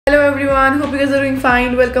Hello everyone, hope you guys are doing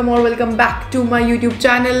fine. Welcome back to my YouTube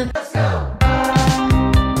channel.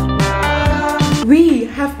 We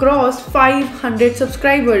have crossed 500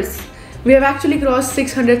 subscribers. We have actually crossed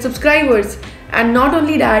 600 subscribers. And not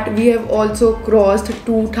only that, we have also crossed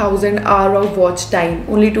 2000 hours of watch time.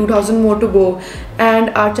 Only 2000 more to go and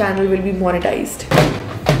our channel will be monetized.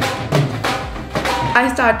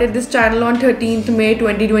 I started this channel on 13th May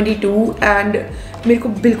 2022 and मेरे को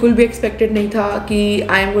बिल्कुल भी expected नहीं था कि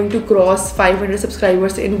I am going to cross 500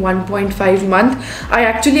 subscribers in 1.5 month. I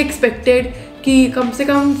actually expected कि कम से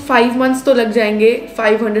कम 5 months तो लग जाएंगे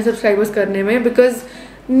 500 सब्सक्राइबर्स करने में, बिकॉज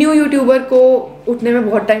न्यू यूट्यूबर को उठने में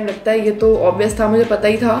बहुत टाइम लगता है. ये तो ऑब्वियस था, मुझे पता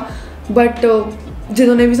ही था. बट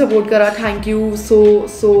जिन्होंने भी सपोर्ट करा, थैंक यू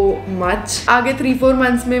सो मच. आगे 3-4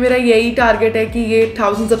 मंथ्स में मेरा यही टारगेट है कि ये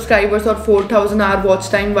 1000 सब्सक्राइबर्स और 4000 आवर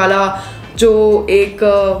वॉच टाइम वाला जो एक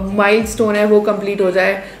माइलस्टोन है वो कंप्लीट हो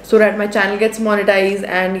जाए, so that my channel gets monetise.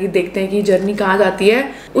 And ये देखते हैं कि जर्नी कहाँ जाती है.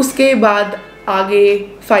 उसके बाद आगे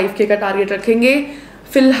 5K का टारगेट रखेंगे.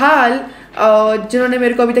 फिलहाल जिन्होंने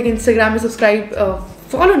मेरे को अभी तक इंस्टाग्राम में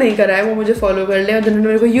फॉलो नहीं करा है वो मुझे फॉलो कर ले, और जिन्होंने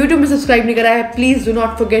मेरे को यूट्यूब में सब्सक्राइब नहीं करा है, please do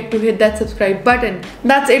not forget to hit that subscribe button.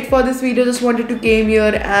 That's it for this video. Just wanted to came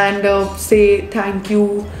here and से थैंक यू,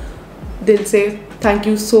 दिल से थैंक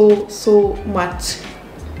यू सो मच.